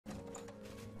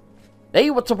Hey,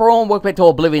 what's up everyone, welcome back to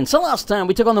Oblivion. So last time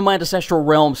we took on the Midas Astral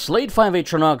Realm, slayed 5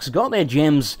 Atronachs, got their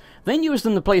gems, then used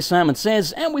them to play Simon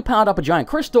Says, and we powered up a giant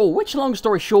crystal, which long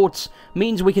story short,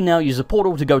 means we can now use a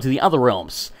portal to go to the other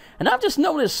realms. And I've just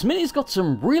noticed Smitty's got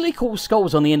some really cool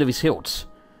skulls on the end of his hilt.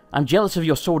 I'm jealous of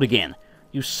your sword again,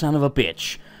 you son of a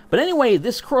bitch. But anyway,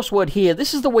 this crossword here,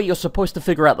 this is the way you're supposed to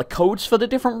figure out the codes for the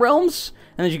different realms,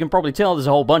 and as you can probably tell, there's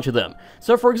a whole bunch of them.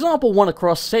 So for example, one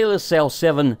across Sailors, Sail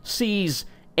 7, Seas,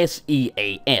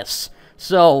 S-E-A-S.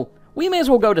 So, we may as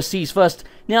well go to Seas first.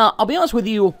 Now, I'll be honest with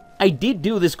you, I did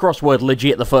do this crossword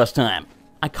legit the first time.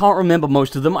 I can't remember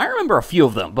most of them. I remember a few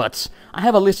of them, but I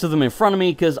have a list of them in front of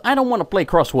me because I don't want to play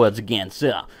crosswords again.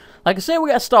 So, like I say, we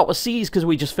gotta start with Seas because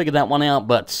we just figured that one out,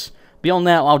 but beyond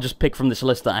that, I'll just pick from this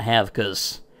list that I have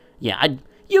because, yeah,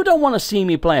 you don't want to see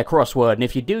me play a crossword, and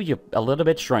if you do, you're a little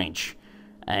bit strange.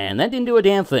 And that didn't do a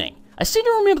damn thing. I seem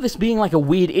to remember this being like a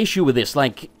weird issue with this,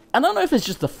 like, I don't know if it's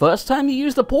just the first time you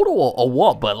use the portal or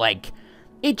what, but like,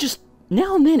 it just,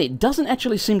 now and then, it doesn't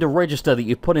actually seem to register that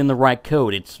you put in the right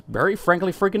code. It's very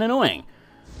frankly freaking annoying.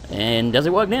 And does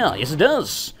it work now? Yes, it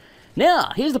does.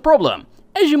 Now, here's the problem.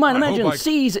 As you might imagine,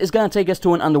 Seas is going to take us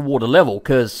to an underwater level,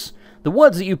 because the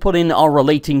words that you put in are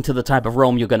relating to the type of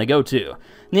realm you're going to go to.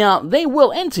 Now, they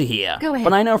will enter here,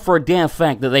 but I know for a damn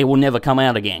fact that they will never come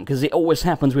out again, because it always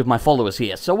happens with my followers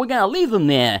here. So we're going to leave them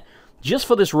there, just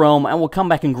for this realm, and we'll come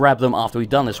back and grab them after we've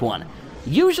done this one.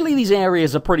 Usually these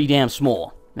areas are pretty damn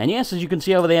small. And yes, as you can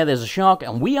see over there, there's a shark,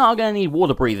 and we are going to need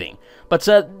water breathing. But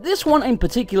this one in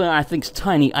particular I think's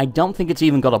tiny. I don't think it's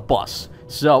even got a boss.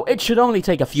 So it should only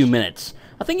take a few minutes.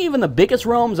 I think even the biggest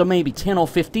realms are maybe 10 or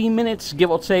 15 minutes,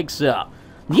 give or take, so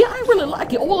yeah, I really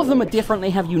like it. All of them are different, they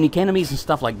have unique enemies and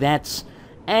stuff like that.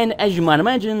 And as you might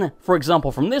imagine, for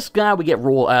example, from this guy we get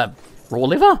raw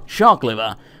liver? Shark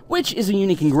liver, which is a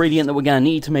unique ingredient that we're going to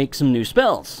need to make some new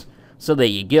spells. So there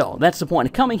you go. That's the point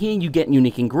of coming here, you get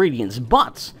unique ingredients.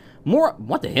 But,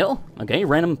 what the hell? Okay,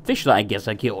 random fish that I guess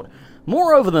I killed.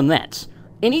 Moreover than that,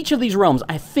 in each of these realms,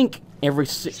 I think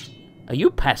Are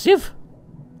you passive?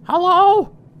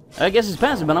 Hello? I guess it's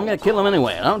passive, but I'm going to kill him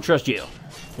anyway. I don't trust you.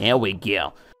 There we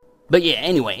go. But yeah,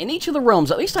 anyway, in each of the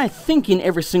realms, at least I think in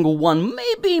every single one,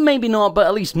 maybe not, but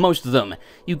at least most of them,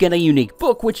 you get a unique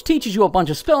book which teaches you a bunch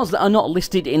of spells that are not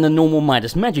listed in the normal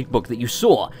Midas Magic book that you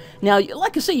saw. Now,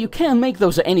 like I say, you can make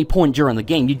those at any point during the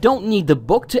game. You don't need the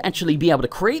book to actually be able to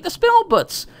create the spell,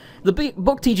 but the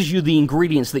book teaches you the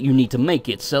ingredients that you need to make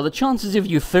it, so the chances of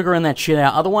you figuring that shit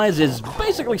out otherwise is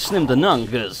basically slim to none,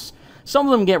 because some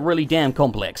of them get really damn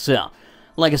complex, so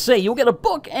like I say, you'll get a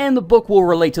book, and the book will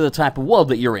relate to the type of world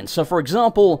that you're in. So for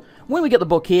example, when we get the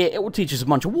book here, it will teach us a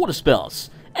bunch of water spells.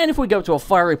 And if we go to a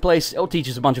fiery place, it'll teach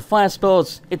us a bunch of fire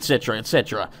spells, etc,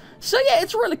 etc. So yeah,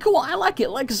 it's really cool, I like it.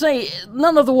 Like I say,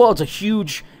 none of the worlds are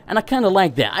huge, and I kinda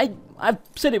like that. I've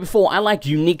said it before, I like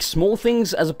unique small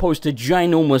things as opposed to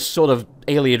ginormous sort of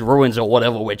Ayleid ruins or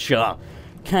whatever, which are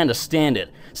kinda standard.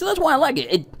 So that's why I like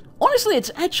it. Honestly, it's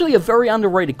actually a very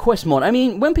underrated quest mod. I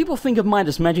mean, when people think of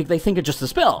Midas Magic, they think of just the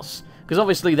spells, because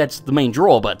obviously that's the main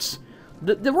draw, but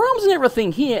the realms and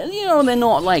everything here, you know, they're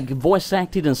not like voice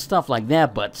acted and stuff like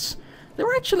that, but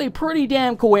they're actually pretty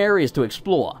damn cool areas to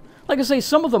explore. Like I say,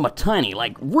 some of them are tiny,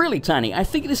 like really tiny. I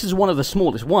think this is one of the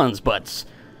smallest ones, but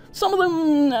some of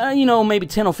them, you know, maybe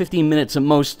 10 or 15 minutes at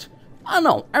most. I don't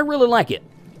know, I really like it.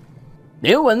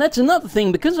 Oh, and that's another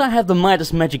thing, because I have the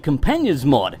Midas Magic Companions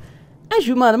mod. As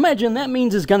you might imagine, that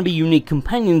means there's going to be unique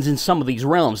companions in some of these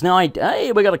realms. Now,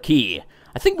 hey, we got a key.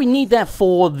 I think we need that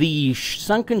for the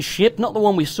sunken ship, not the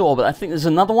one we saw, but I think there's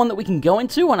another one that we can go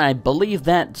into, and I believe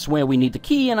that's where we need the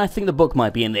key, and I think the book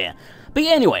might be in there. But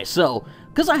yeah, anyway, so,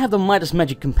 because I have the Midas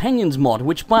Magic Companions mod,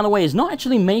 which, by the way, is not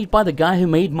actually made by the guy who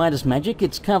made Midas Magic,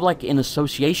 it's kind of like in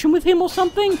association with him or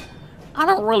something? I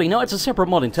don't really know, it's a separate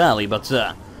mod entirely, but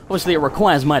obviously it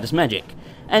requires Midas Magic.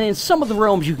 And in some of the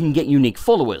realms you can get unique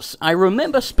followers. I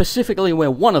remember specifically where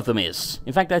one of them is.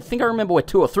 In fact, I think I remember where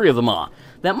 2 or 3 of them are.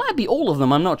 That might be all of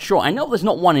them, I'm not sure. I know there's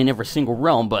not one in every single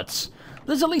realm, but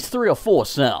there's at least 3 or 4,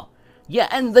 so yeah,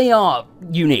 and they are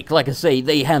unique. Like I say,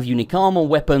 they have unique armor,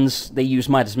 weapons, they use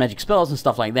Midas Magic spells and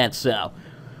stuff like that, so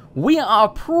we are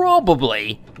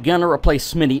probably gonna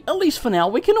replace Smitty, at least for now.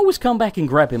 We can always come back and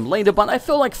grab him later, but I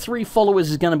feel like 3 followers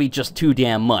is gonna be just too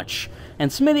damn much.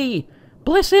 And Smitty,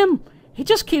 bless him, he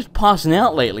just keeps passing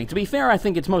out lately. To be fair, I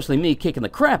think it's mostly me kicking the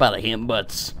crap out of him,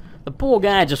 but the poor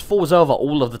guy just falls over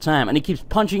all of the time, and he keeps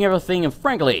punching everything, and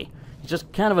frankly, it's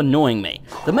just kind of annoying me.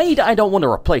 The maid I don't want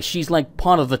to replace. She's like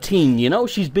part of the team, you know?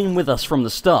 She's been with us from the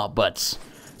start, but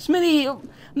Smitty,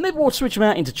 maybe we'll switch him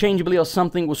out interchangeably or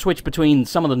something. We'll switch between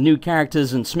some of the new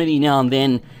characters and Smitty now and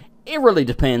then. It really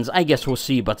depends. I guess we'll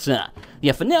see, but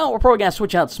yeah, for now, we're probably gonna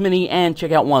switch out Smitty and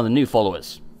check out one of the new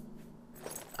followers.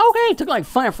 Okay, it took like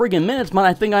 5 friggin' minutes, but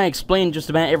I think I explained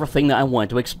just about everything that I wanted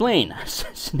to explain. So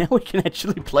now we can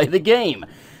actually play the game.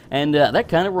 And that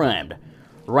kind of rhymed.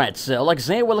 Right, so like I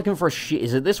say, we're looking for a ship.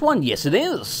 Is it this one? Yes, it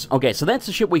is. Okay, so that's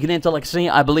the ship we can enter. Like I say,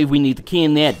 I believe we need the key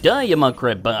in there. Duh, you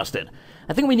mugcrab bastard.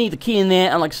 I think we need the key in there,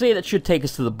 and like I say, that should take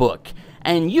us to the book.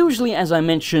 And usually, as I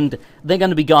mentioned, they're going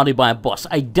to be guarded by a boss.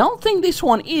 I don't think this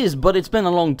one is, but it's been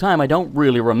a long time. I don't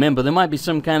really remember. There might be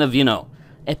some kind of, you know,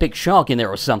 epic shark in there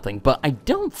or something, but I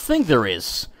don't think there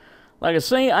is. Like I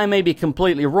say, I may be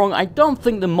completely wrong. I don't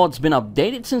think the mod's been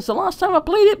updated since the last time I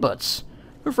played it, but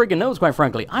who freaking knows, quite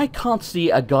frankly. I can't see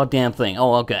a goddamn thing.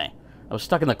 Oh, okay. I was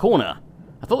stuck in the corner.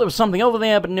 I thought there was something over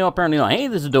there, but no, apparently not. Hey,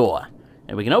 there's a door.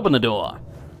 And we can open the door.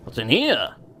 What's in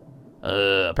here?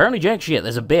 Apparently jack shit.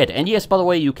 There's a bed. And yes, by the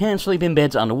way, you can sleep in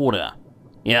beds underwater.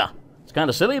 Yeah. It's kind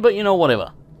of silly, but you know,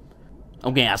 whatever.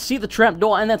 Okay, I see the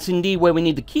trapdoor, and that's indeed where we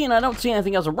need the key, and I don't see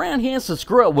anything else around here, so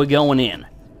screw it, we're going in.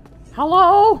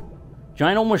 Hello?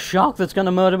 Ginormous shark that's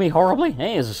gonna murder me horribly?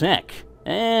 Hey, there's a sack.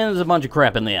 And there's a bunch of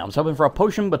crap in there. I was hoping for a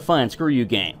potion, but fine, screw you,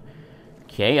 game.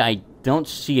 Okay, I don't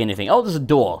see anything. Oh, there's a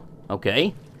door.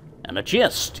 Okay. And a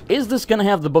chest. Is this gonna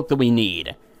have the book that we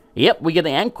need? Yep, we get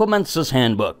the Anquamancer's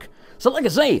Handbook. So like I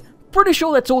say, pretty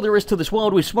sure that's all there is to this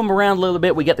world. We swim around a little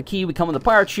bit, we get the key, we come on the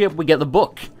pirate ship, we get the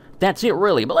book. That's it,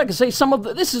 really. But like I say,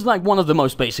 this is like one of the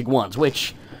most basic ones,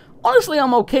 which, honestly,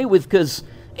 I'm okay with, because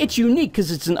it's unique,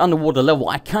 because it's an underwater level.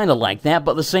 I kind of like that,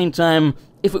 but at the same time,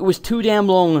 if it was too damn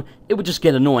long, it would just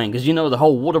get annoying, because, you know, the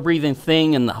whole water-breathing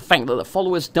thing, and the fact that the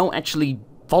followers don't actually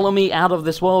follow me out of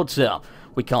this world, so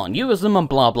we can't use them, and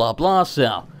blah, blah, blah,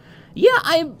 so yeah,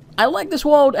 I like this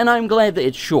world, and I'm glad that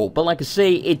it's short, but like I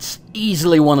say, it's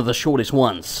easily one of the shortest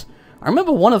ones. I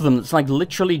remember one of them that's like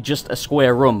literally just a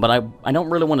square room, but I don't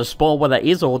really want to spoil what that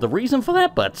is or the reason for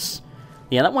that, but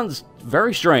yeah, that one's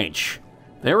very strange.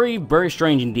 Very, very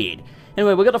strange indeed.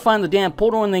 Anyway, we got to find the damn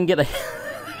portal and then get a...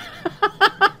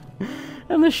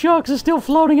 And the sharks are still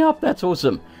floating up, that's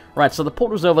awesome. Right, so the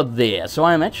portal's over there, so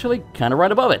I'm actually kind of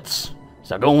right above it.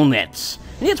 So go on that.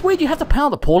 And it's weird, you have to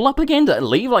power the portal up again to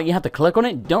leave, like you have to click on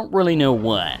it, don't really know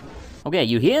why. Okay,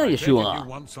 you here? Yes, you are. You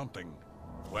want something.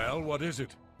 Well, what is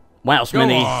it? Wow,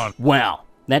 Smitty. Wow,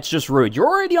 that's just rude. You're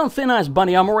already on thin ice,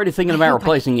 buddy. I'm already thinking about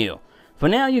replacing you. For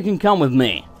now, you can come with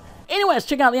me. Anyways,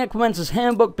 check out the Anquamancer's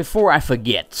Handbook before I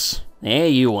forget. There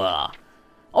you are.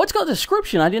 Oh, it's got a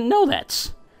description. I didn't know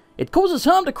that. It causes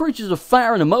harm to creatures of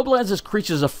fire and immobilizes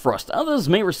creatures of frost. Others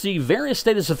may receive various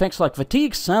status effects like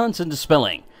fatigue, silence, and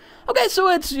dispelling. Okay, so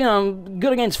it's, you know,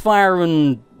 good against fire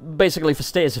and basically for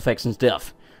status effects and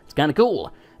stuff. It's kind of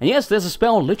cool. And yes, there's a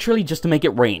spell literally just to make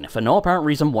it rain, for no apparent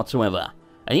reason whatsoever.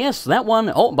 And yes, that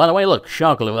one, oh, by the way, look,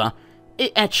 shark liver,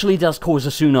 it actually does cause a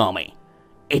tsunami.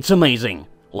 It's amazing.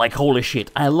 Like, holy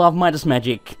shit, I love Midas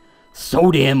Magic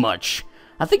so damn much.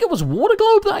 I think it was Water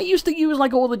Globe that I used to use,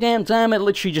 like, all the damn time. It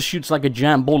literally just shoots like a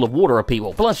giant ball of water at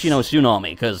people. Plus, you know,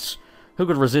 tsunami, because who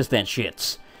could resist that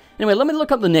shit? Anyway, let me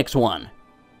look up the next one.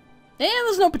 And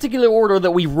there's no particular order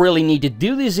that we really need to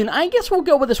do this in. I guess we'll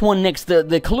go with this one next.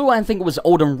 The clue, I think, was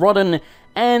old and rotten,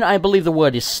 and I believe the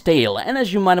word is stale. And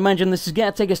as you might imagine, this is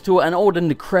going to take us to an old and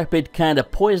decrepit kind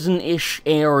of poison-ish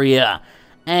area.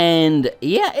 And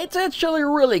yeah, it's actually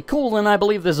really cool, and I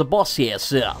believe there's a boss here,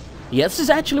 so yeah, this is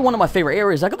actually one of my favorite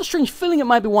areas. I got the strange feeling it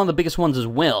might be one of the biggest ones as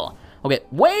well. Okay,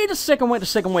 wait a second.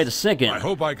 I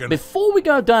hope I can... Before we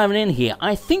go diving in here,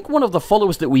 I think one of the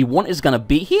followers that we want is going to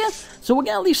be here, so we're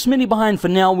going to leave Smitty behind for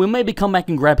now. We'll maybe come back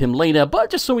and grab him later,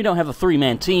 but just so we don't have a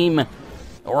 3-man team,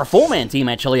 or a 4-man team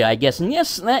actually, I guess. And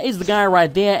yes, that is the guy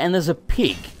right there, and there's a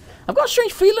pig. I've got a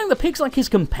strange feeling the pig's like his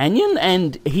companion,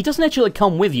 and he doesn't actually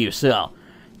come with you, so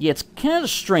yeah, it's kind of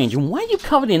strange. And why are you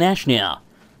covered in ash now?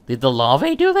 Did the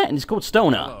larvae do that? And it's called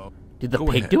Stoner. Hello. Did the Go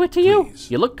pig ahead, do it to you?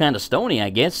 please. You look kind of stony, I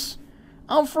guess.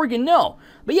 I don't freaking know.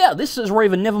 But yeah, this is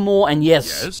Raven Nevermore, and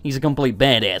yes, he's a complete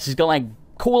badass. He's got like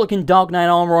cool-looking Dark Knight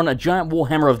armor on, a giant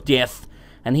Warhammer of Death,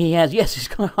 and he has, yes, he's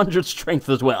got 100 strength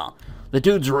as well. The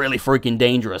dude's really freaking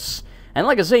dangerous. And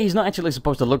like I say, he's not actually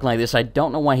supposed to look like this. I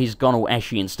don't know why he's gone all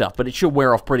ashy and stuff, but it should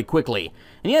wear off pretty quickly.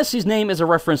 And yes, his name is a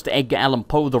reference to Edgar Allan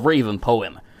Poe, the Raven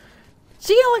poem.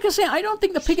 See, like I say, I don't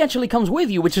think the pig actually comes with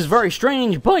you, which is very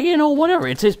strange, but you know, whatever.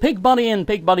 It's his pig buddy, and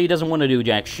pig buddy doesn't want to do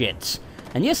jack shit.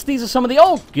 And yes, these are some of the,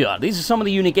 oh god, these are some of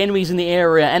the unique enemies in the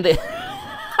area, and they...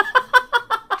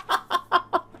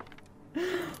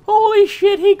 Holy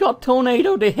shit, he got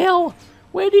tornadoed to hell.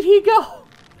 Where did he go?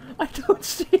 I don't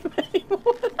see him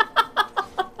anymore.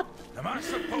 Am I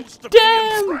supposed to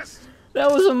Damn! be impressed? That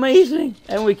was amazing.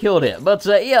 And we killed it. But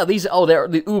yeah, these, oh, they're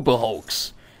the Uber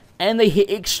Hulks. and they hit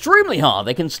extremely hard.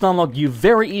 They can stunlock you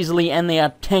very easily, and they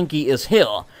are tanky as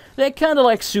hell. They're kind of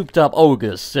like souped up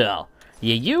ogres, so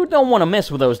yeah, you don't want to mess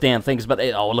with those damn things, but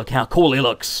oh, look how cool he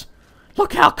looks.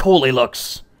 Look how cool he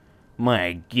looks.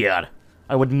 My god,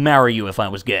 I would marry you if I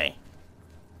was gay.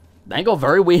 That got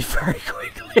very weird very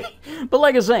quickly. But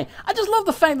like I say, I just love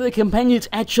the fact that the companions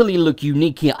actually look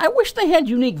unique here. I wish they had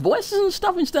unique voices and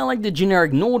stuff instead of like the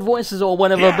generic Nord voices or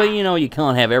whatever, but you know, you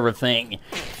can't have everything.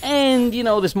 And, you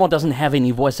know, this mod doesn't have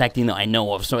any voice acting that I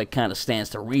know of, so it kind of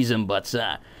stands to reason, but,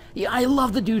 yeah, I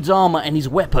love the dude's armor and his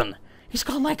weapon. He's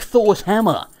got like Thor's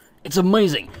hammer. It's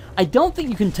amazing. I don't think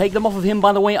you can take them off of him,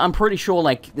 by the way. I'm pretty sure,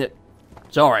 like,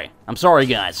 I'm sorry,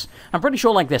 guys. I'm pretty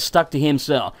sure, like, they're stuck to him,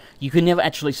 so you can never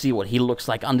actually see what he looks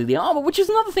like under the armor, which is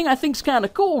another thing I think's kind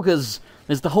of cool, because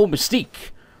there's the whole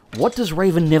mystique. What does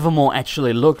Raven Nevermore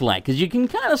actually look like? Because you can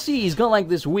kind of see he's got, like,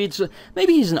 this weird...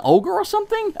 maybe he's an ogre or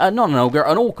something? Not an ogre,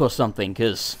 an orc or something,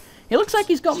 because he looks like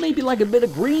he's got maybe, like, a bit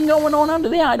of green going on under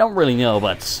there. I don't really know,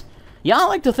 but... yeah, I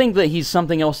like to think that he's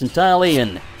something else entirely,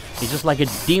 and he's just like a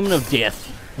demon of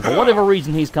death. And for whatever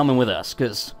reason, he's coming with us,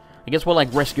 because... I guess we're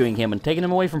like rescuing him and taking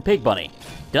him away from Pig Bunny.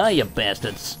 Die, you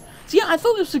bastards. So yeah, I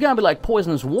thought this was going to be like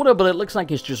poisonous water, but it looks like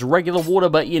it's just regular water,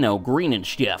 but you know, green and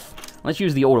stuff. Let's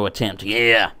use the auto attempt.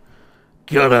 Yeah.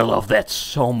 God, I love that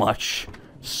so much.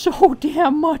 So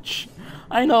damn much.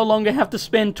 I no longer have to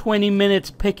spend 20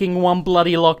 minutes picking one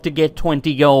bloody lock to get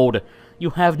 20 gold. You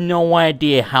have no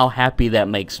idea how happy that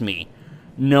makes me.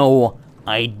 No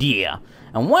idea.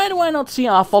 And why do I not see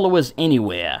our followers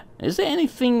anywhere? Is there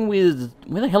anything with...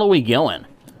 where the hell are we going?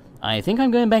 I think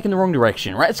I'm going back in the wrong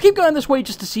direction. Right, let's keep going this way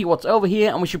just to see what's over here,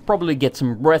 and we should probably get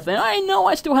some breath. And I know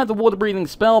I still have the water-breathing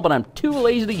spell, but I'm too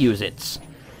lazy to use it.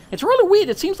 It's really weird.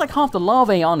 It seems like half the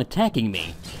larvae aren't attacking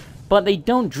me. But they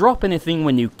don't drop anything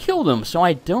when you kill them, so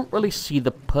I don't really see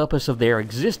the purpose of their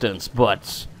existence,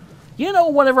 but... you know,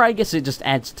 whatever, I guess it just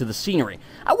adds to the scenery.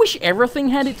 I wish everything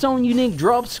had its own unique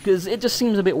drops, because it just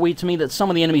seems a bit weird to me that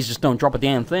some of the enemies just don't drop a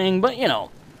damn thing, but, you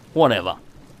know, whatever.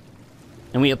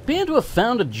 And we appear to have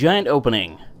found a giant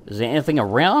opening. Is there anything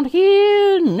around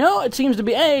here? No, it seems to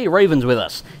be... hey, Raven's with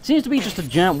us. Seems to be just a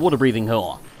giant water-breathing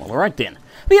hole. Well, alright then.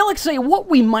 But yeah, like I say, what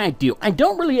we might do, I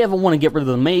don't really ever want to get rid of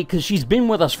the maid, because she's been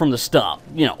with us from the start.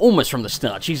 You know, almost from the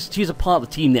start. She's a part of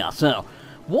the team now, so...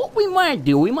 what we might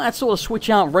do, we might sort of switch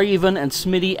out Raven and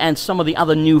Smitty and some of the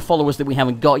other new followers that we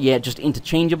haven't got yet, just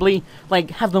interchangeably. Like,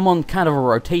 have them on kind of a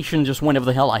rotation just whenever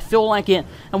the hell I feel like it,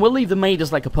 and we'll leave the maid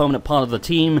as like a permanent part of the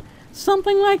team.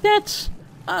 Something like that.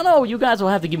 I don't know, you guys will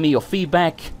have to give me your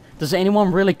feedback. Does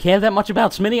anyone really care that much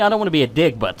about Smitty? I don't want to be a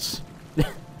dick, but...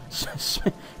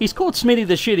 he's called Smitty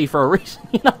the Shitty for a reason,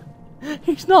 you know?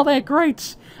 He's not that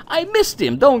great. I missed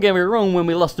him, don't get me wrong, when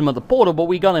we lost him at the portal, but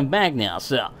we got him back now,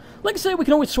 so... like I say, we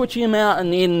can always switch him out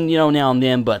and in, you know, now and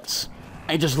then, but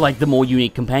I just like the more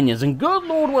unique companions, and good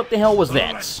lord, what the hell was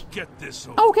that? Let's get this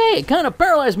over. Okay, it kind of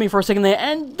paralyzed me for a second there,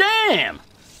 and damn!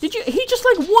 He just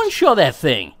like one-shot that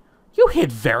thing. You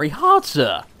hit very hard,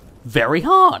 sir. Very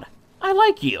hard. I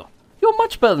like you. You're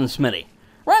much better than Smitty.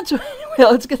 Right, so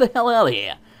anyway, let's get the hell out of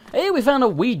here. Hey, we found a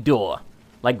weed door.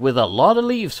 Like, with a lot of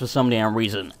leaves for some damn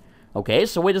reason. Okay,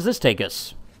 so where does this take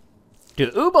us? To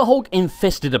Uberhulk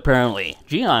Infested, apparently.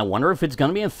 Gee, I wonder if it's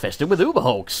gonna be infested with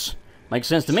Uberhulks. Makes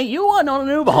sense to me. You are not an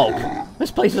Uberhulk.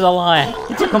 This place is a lie.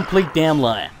 It's a complete damn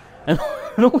lie. And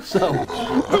also,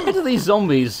 why do these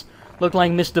zombies look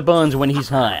like Mr. Burns when he's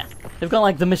high? They've got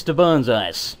like the Mr. Burns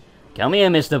eyes. Come here,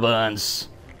 Mr. Burns.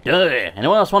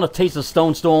 Anyone else want to taste the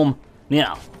Stone Storm?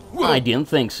 No, I didn't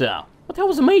think so. What the hell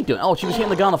was the maid doing? Oh, she was hitting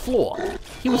the guy on the floor.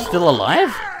 He was still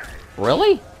alive?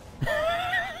 Really?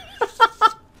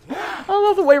 I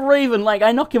love the way Raven, like,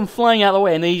 I knock him flying out of the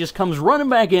way, and then he just comes running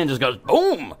back in and just goes,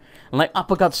 boom! And, like,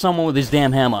 uppercuts someone with his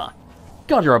damn hammer.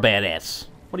 God, you're a badass.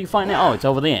 What do you find now? Oh, it's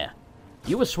over there.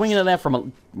 You were swinging at that from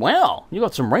a... wow, you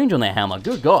got some range on that hammer.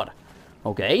 Good God.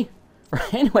 Okay.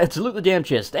 Anyway, let's loot the damn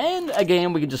chest. And,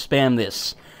 again, we can just spam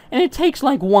this. And it takes,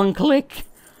 like, one click.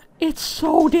 It's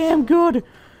so damn good.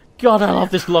 God, I love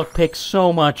this lockpick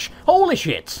so much. Holy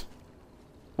shit.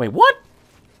 Wait, what?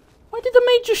 Why did the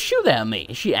maid just shoot at me?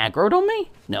 Is she aggroed on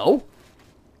me? No.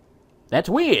 That's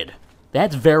weird.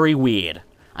 That's very weird.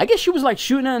 I guess she was like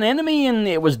shooting at an enemy and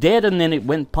it was dead and then it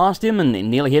went past him and it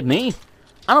nearly hit me.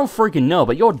 I don't freaking know,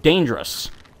 but you're dangerous.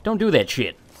 Don't do that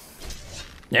shit.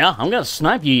 Yeah, I'm gonna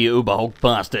snipe you, you Uberhulk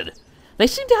bastard. They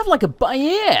seem to have like a...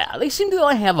 yeah, they seem to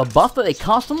like have a buff that they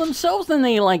cast on themselves, then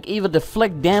they like either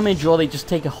deflect damage or they just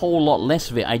take a whole lot less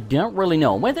of it. I don't really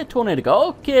know. Where'd that tornado go?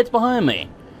 Okay, it's behind me.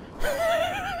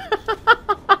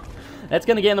 That's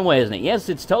gonna get in the way, isn't it? Yes,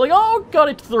 it's totally... oh, God,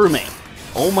 it threw me.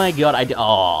 Oh, my God,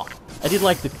 oh. I did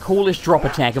like the coolest drop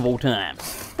attack of all time.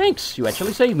 Thanks, you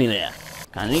actually saved me there.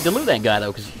 Kinda need to loot that guy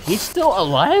though, because he's still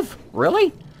alive?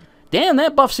 Really? Damn,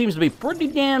 that buff seems to be pretty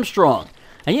damn strong.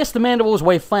 And yes, the mandibles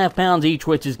weigh 5 pounds each,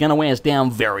 which is gonna weigh us down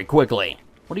very quickly.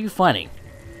 What are you fighting?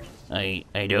 I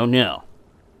don't know.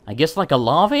 I guess like a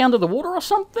larvae under the water or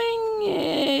something?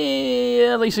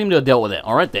 Yeah, they seem to have dealt with it.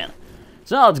 Alright then.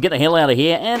 So let's get the hell out of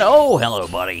here, and oh, hello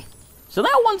buddy. So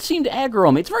that one seemed to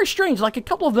aggro me. It's very strange, like a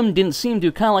couple of them didn't seem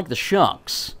to, kind of like the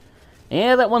sharks.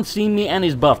 Yeah, that one seen me and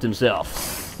he's buffed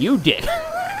himself. You dick.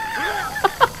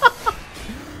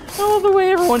 Oh, the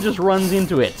way everyone just runs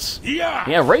into it.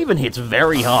 Yeah, Raven hits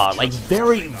very hard, like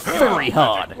very, very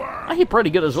hard. I hit pretty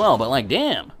good as well, but like,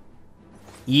 damn.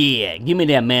 Yeah, give me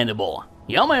that mandible.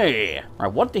 Yummy!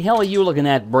 Alright, what the hell are you looking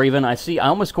at, Raven? I see, I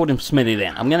almost called him Smitty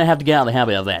then. I'm gonna have to get out of the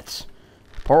habit of that.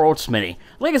 Poor old Smitty.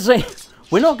 Like I say,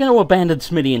 we're not gonna abandon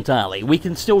Smitty entirely. We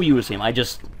can still use him, I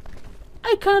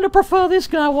kind of prefer this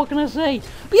guy, what can I say?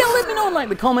 But yeah, let me know in like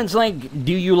the comments, like,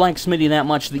 do you like Smitty that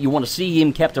much that you want to see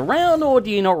him kept around, or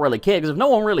do you not really care? Because if no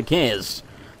one really cares,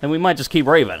 then we might just keep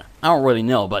Raven. I don't really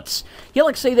know, but yeah,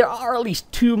 like I say, there are at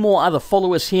least 2 more other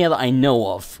followers here that I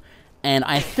know of. And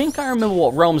I think I remember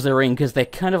what realms they're in, because they're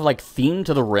kind of like themed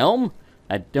to the realm.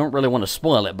 I don't really want to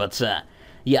spoil it, but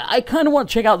yeah, I kind of want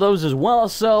to check out those as well,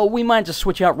 so we might just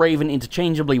switch out Raven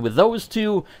interchangeably with those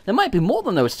 2. There might be more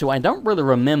than those 2, I don't really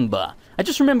remember. I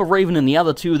just remember Raven and the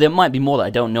other 2, there might be more that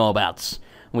I don't know about.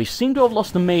 We seem to have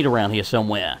lost a maid around here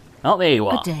somewhere. Oh, there you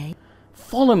are. Good day.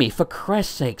 Follow me, for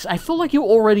Christ's sakes. I feel like you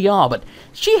already are, but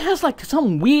she has like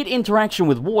some weird interaction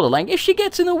with water. Like, if she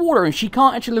gets in the water and she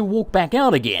can't actually walk back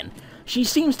out again, she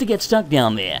seems to get stuck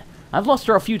down there. I've lost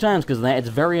her a few times because of that. It's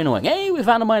very annoying. Hey, we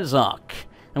found a Midas Arc.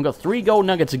 I've got 3 gold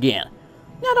nuggets again.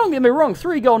 Now, don't get me wrong,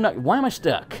 3 gold nuggets. Why am I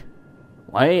stuck?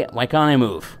 Why can't I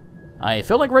move? I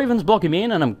feel like Raven's blocking me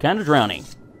in and I'm kind of drowning.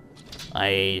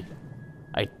 I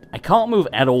can't move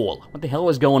at all. What the hell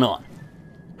is going on?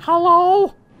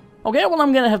 Hello? Okay, well,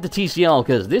 I'm gonna have to TCL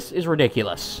because this is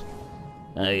ridiculous.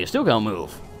 You still can't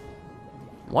move.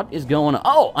 What is going on?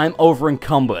 Oh, I'm over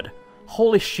encumbered.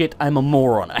 Holy shit, I'm a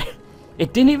moron.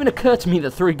 It didn't even occur to me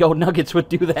that 3 gold nuggets would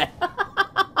do that.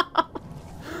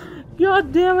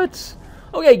 God damn it.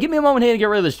 Okay, give me a moment here to get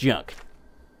rid of this junk.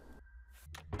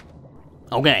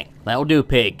 Okay, that'll do,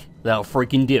 pig. That'll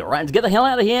freaking do. Right, let's get the hell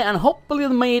out of here, and hopefully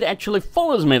the maid actually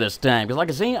follows me this time. Because like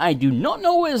I say, I do not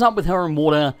know what is up with her in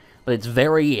water, but it's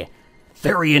very,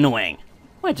 very annoying.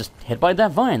 I just head by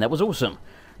that vine. That was awesome.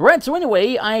 Right, so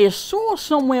anyway, I saw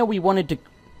somewhere we wanted to...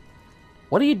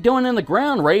 What are you doing in the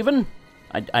ground, Raven?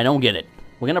 I don't get it.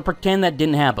 We're going to pretend that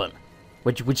didn't happen.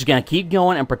 We're just going to keep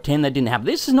going and pretend that didn't happen.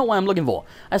 This is not what I'm looking for.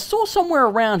 I saw somewhere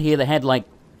around here that had, like...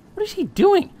 What is he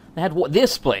doing? They had what?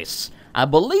 This place. I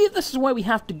believe this is where we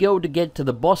have to go to get to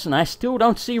the boss, and I still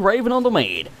don't see Raven or the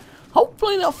maid.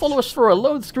 Hopefully they'll follow us for a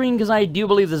load screen, because I do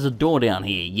believe there's a door down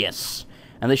here. Yes.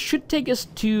 And this should take us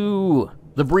to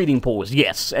the breeding pools.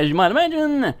 Yes, as you might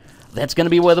imagine, that's going to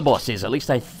be where the boss is. At least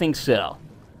I think so.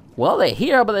 Well, they're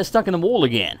here, but they're stuck in the wall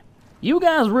again. You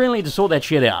guys really need to sort that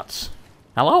shit out.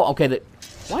 Hello? Okay,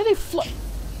 why are they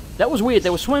That was weird. They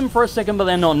were swimming for a second, but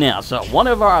they're not now. So,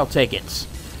 whatever, I'll take it.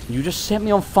 You just set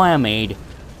me on fire, maid.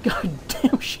 God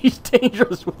damn, she's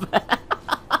dangerous with that.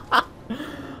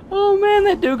 Oh, man,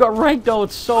 that dude got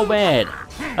ragdolled so bad.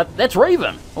 That's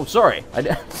Raven. Oh, sorry.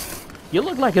 You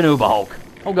look like an Uber Hulk.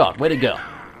 Oh, God, where'd it go?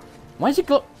 Why is it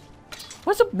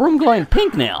Why's the room glowing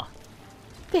pink now?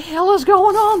 The hell is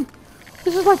going on?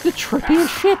 This is like the trippiest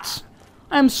shit.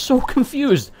 I am so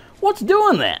confused. What's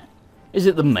doing that? Is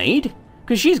it the maid?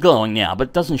 Because she's glowing now,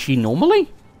 but doesn't she normally?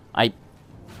 Like,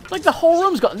 the whole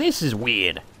room's got... This is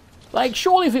weird. Like,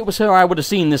 surely if it was her, I would have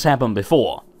seen this happen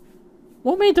before.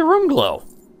 What made the room glow?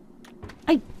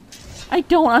 I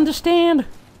don't understand.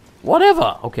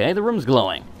 Whatever. Okay, the room's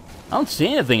glowing. I don't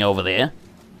see anything over there.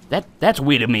 That's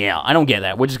weirded me out. I don't get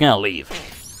that. We're just gonna leave.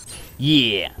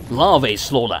 Yeah, larvae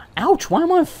slaughter. Ouch, why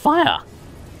am I on fire?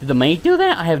 Did the maid do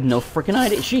that? I have no freaking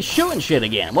idea. She's shooting shit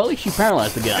again. Well, at least she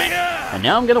paralyzed the guy. And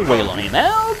now I'm gonna wail on him.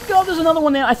 Oh, God, there's another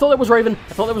one there. I thought that was Raven.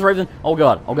 Oh,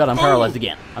 God, I'm paralyzed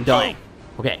again. I'm dying.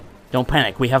 Okay, don't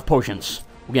panic. We have potions.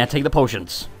 We're gonna take the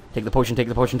potions. Take the potion, take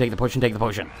the potion, take the potion, take the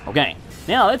potion. Okay,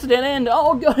 now that's a dead end.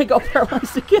 Oh, God, I got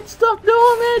paralyzed again. Stop doing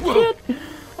that shit.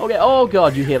 Okay, oh,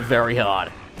 God, you hit very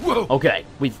hard. Okay,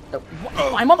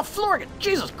 I'm on the floor again.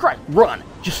 Jesus Christ, run.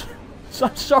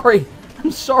 I'm sorry. I'm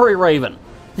sorry, Raven.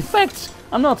 In fact,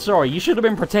 I'm not sorry. You should have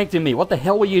been protecting me. What the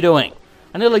hell were you doing?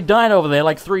 I nearly died over there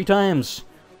like 3 times.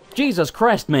 Jesus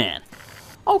Christ, man.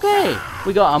 Okay,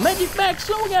 we got our magic back,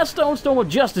 so we got Storm of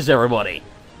Justice, everybody.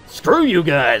 Screw you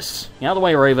guys. Get out of the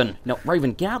way, Raven. No,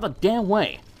 Raven, get out of the damn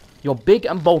way. You're big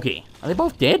and bulky. Are they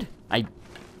both dead?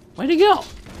 Where'd he go?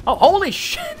 Oh, holy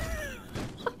shit!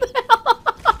 What the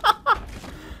hell?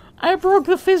 I broke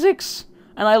the physics,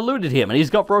 and I looted him, and he's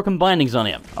got broken bindings on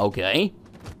him. Okay.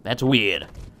 That's weird.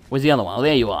 Where's the other one? Oh,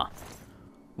 there you are.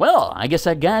 Well, I guess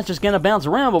that guy's just gonna bounce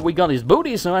around, but we got his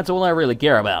booty, so that's all I really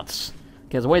care about.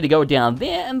 There's a way to go down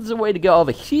there, and there's a way to go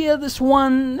over here. This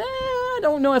one, I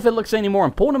don't know if it looks any more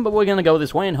important, but we're gonna go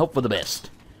this way and hope for the best.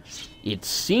 It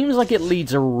seems like it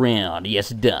leads around.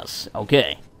 Yes, it does.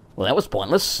 Okay. Well, that was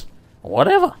pointless.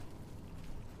 Whatever.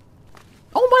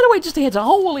 Oh, by the way, just a heads up.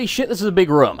 Holy shit, this is a big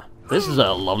room. This is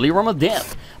a lovely room of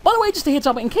death. By the way, just a heads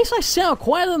up, in case I sound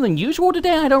quieter than usual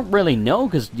today, I don't really know,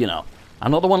 because, you know,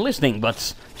 I'm not the one listening,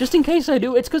 but just in case I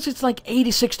do, it's because it's like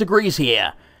 86 degrees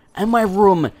here, and my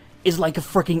room is like a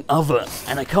freaking oven,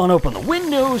 and I can't open the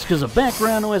windows because of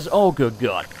background noise. Oh, good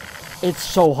God. It's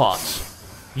so hot.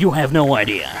 You have no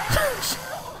idea.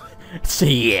 So,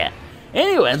 yeah.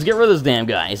 Anyway, let's get rid of this damn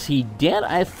guy. Is he dead?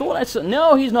 I thought I saw...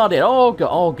 No, he's not dead. Oh, God.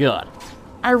 Oh, God.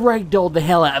 I ragdolled the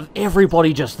hell out of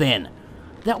everybody just then.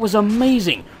 That was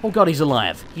amazing. Oh, God, he's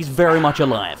alive. He's very much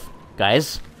alive.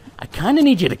 Guys, I kind of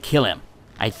need you to kill him.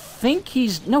 I think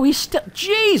he's... No, he's still...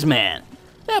 Jeez, man.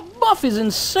 That buff is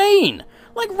insane.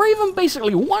 Like, Raven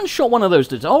basically one-shot one of those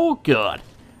dudes. Oh, God.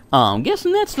 I'm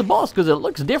guessing that's the boss because it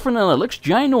looks different and it looks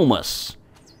ginormous.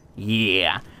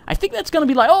 Yeah. I think that's going to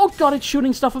be like... Oh, God, it's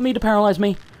shooting stuff at me to paralyze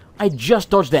me. I just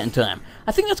dodged that in time.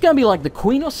 I think that's going to be like the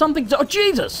queen or something. Oh,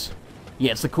 Jesus.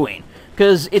 Yeah, it's the queen.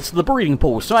 Because it's the breeding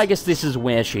pool, so I guess this is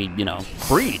where she, you know,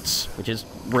 breeds. Which is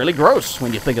really gross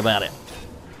when you think about it.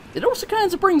 It also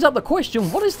kind of brings up the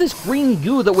question, what is this green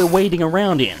goo that we're wading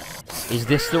around in? Is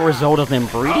this the result of them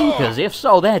breeding? Because if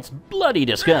so, that's bloody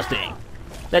disgusting.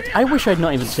 I wish I'd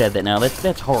not even said that now.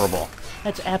 That's horrible.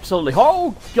 That's absolutely...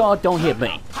 Oh, God, don't hit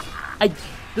me.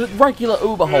 The regular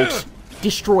Uberholts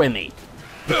destroy me.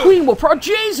 The queen will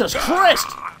Jesus Christ!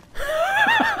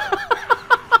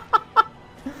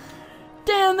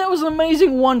 Damn, that was an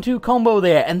amazing 1-2 combo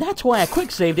there, and that's why I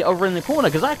quick-saved it over in the corner,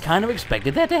 because I kind of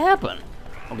expected that to happen.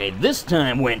 Okay, this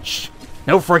time, wench.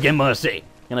 No freaking mercy.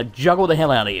 Gonna juggle the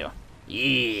hell out of you.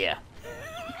 Yeah.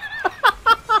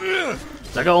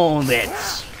 Suck on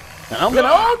that. And I'm gonna...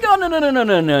 Oh, God,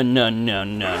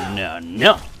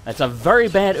 no. That's a very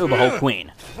bad Uberhold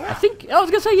queen. I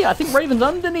was gonna say, yeah, I think Raven's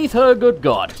underneath her, good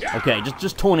God. Okay,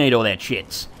 just tornado that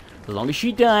shit. As long as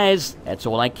she dies, that's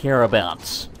all I care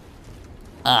about.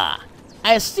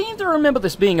 I seem to remember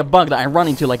this being a bug that I run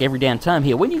into like every damn time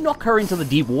here. When you knock her into the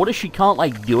deep water, she can't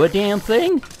like do a damn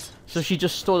thing. So she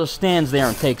just sort of stands there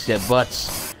and takes it,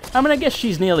 but... I mean, I guess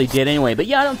she's nearly dead anyway, but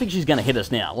yeah, I don't think she's gonna hit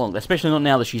us now. Well, especially not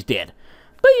now that she's dead.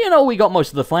 But you know, we got most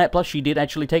of the fight, plus she did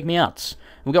actually take me out.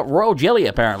 We got royal jelly,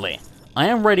 apparently. I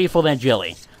am ready for that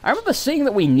jelly. I remember seeing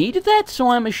that we needed that, so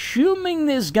I'm assuming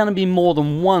there's gonna be more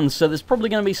than one, so there's probably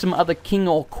gonna be some other king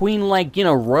or queen, like, you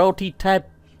know, royalty-type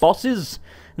bosses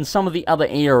in some of the other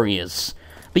areas.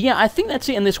 But yeah, I think that's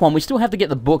it in this one. We still have to get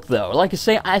the book, though. Like I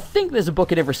say, I think there's a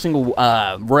book in every single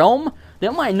realm.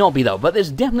 There might not be, though, but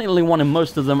there's definitely one in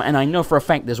most of them, and I know for a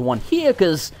fact there's one here,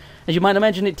 because, as you might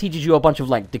imagine, it teaches you a bunch of,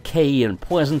 like, decay and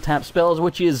poison-type spells,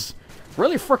 which is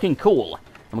really freaking cool.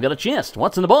 And we got a chest.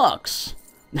 What's in the box?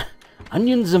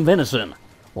 Onions and venison.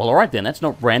 Well, alright then, that's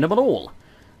not random at all.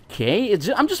 Okay,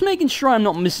 I'm just making sure I'm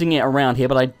not missing it around here,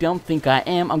 but I don't think I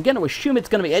am. I'm going to assume it's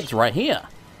going to be... It's right here.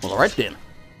 Well, alright then.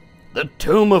 The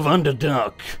Tomb of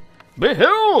Underdark.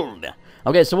 Behold!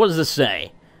 Okay, so what does this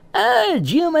say?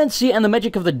 Geomancy and the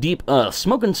magic of the deep earth.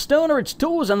 Smoke and stone are its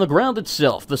tools, and the ground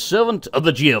itself, the servant of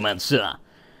the geomancer.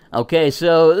 Okay,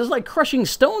 so there's like crushing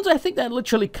stones. I think that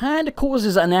literally kind of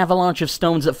causes an avalanche of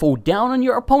stones that fall down on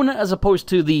your opponent, as opposed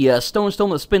to the stone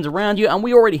storm that spins around you, and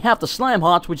we already have the slime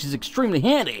hearts, which is extremely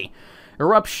handy.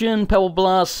 Eruption, pebble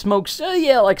blast, smokes,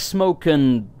 yeah, like smoke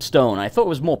and stone. I thought it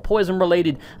was more poison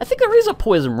related. I think there is a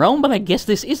poison realm, but I guess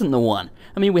this isn't the one.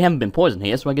 I mean, we haven't been poisoned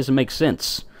here, so I guess it makes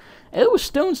sense. Oh,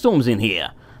 stone storms in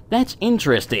here. That's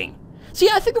interesting. See,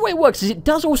 I think the way it works is it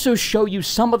does also show you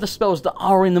some of the spells that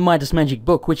are in the Midas Magic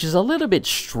book, which is a little bit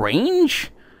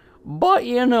strange, but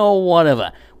you know,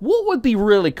 whatever. What would be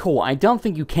really cool, I don't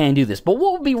think you can do this, but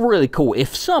what would be really cool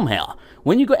if somehow,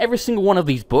 when you got every single one of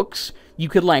these books, you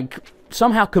could like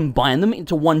somehow combine them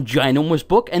into one ginormous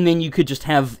book, and then you could just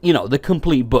have, you know, the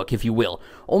complete book, if you will.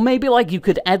 Or maybe like you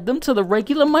could add them to the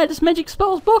regular Midas Magic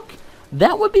spells book?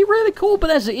 That would be really cool, but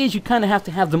as it is, you kind of have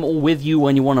to have them all with you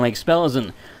when you want to make spells,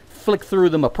 and flick through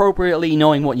them appropriately,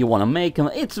 knowing what you want to make.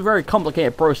 It's a very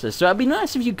complicated process, so it'd be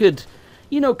nice if you could,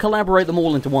 you know, collaborate them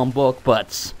all into one book,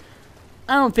 but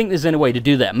I don't think there's any way to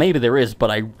do that. Maybe there is, but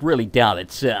I really doubt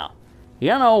it, so, you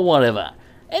know, whatever.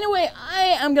 Anyway,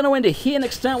 I am going to end it here.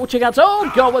 Next time we'll check out...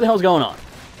 Oh, God, what the hell's going on?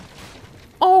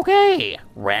 Okay,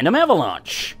 random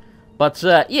avalanche. But,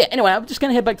 yeah, anyway, I'm just going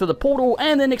to head back to the portal,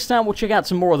 and then next time we'll check out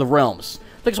some more of the realms.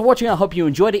 Thanks for watching, I hope you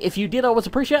enjoyed it. If you did, I would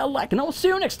appreciate a like, and I'll see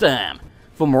you next time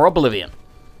for more Oblivion.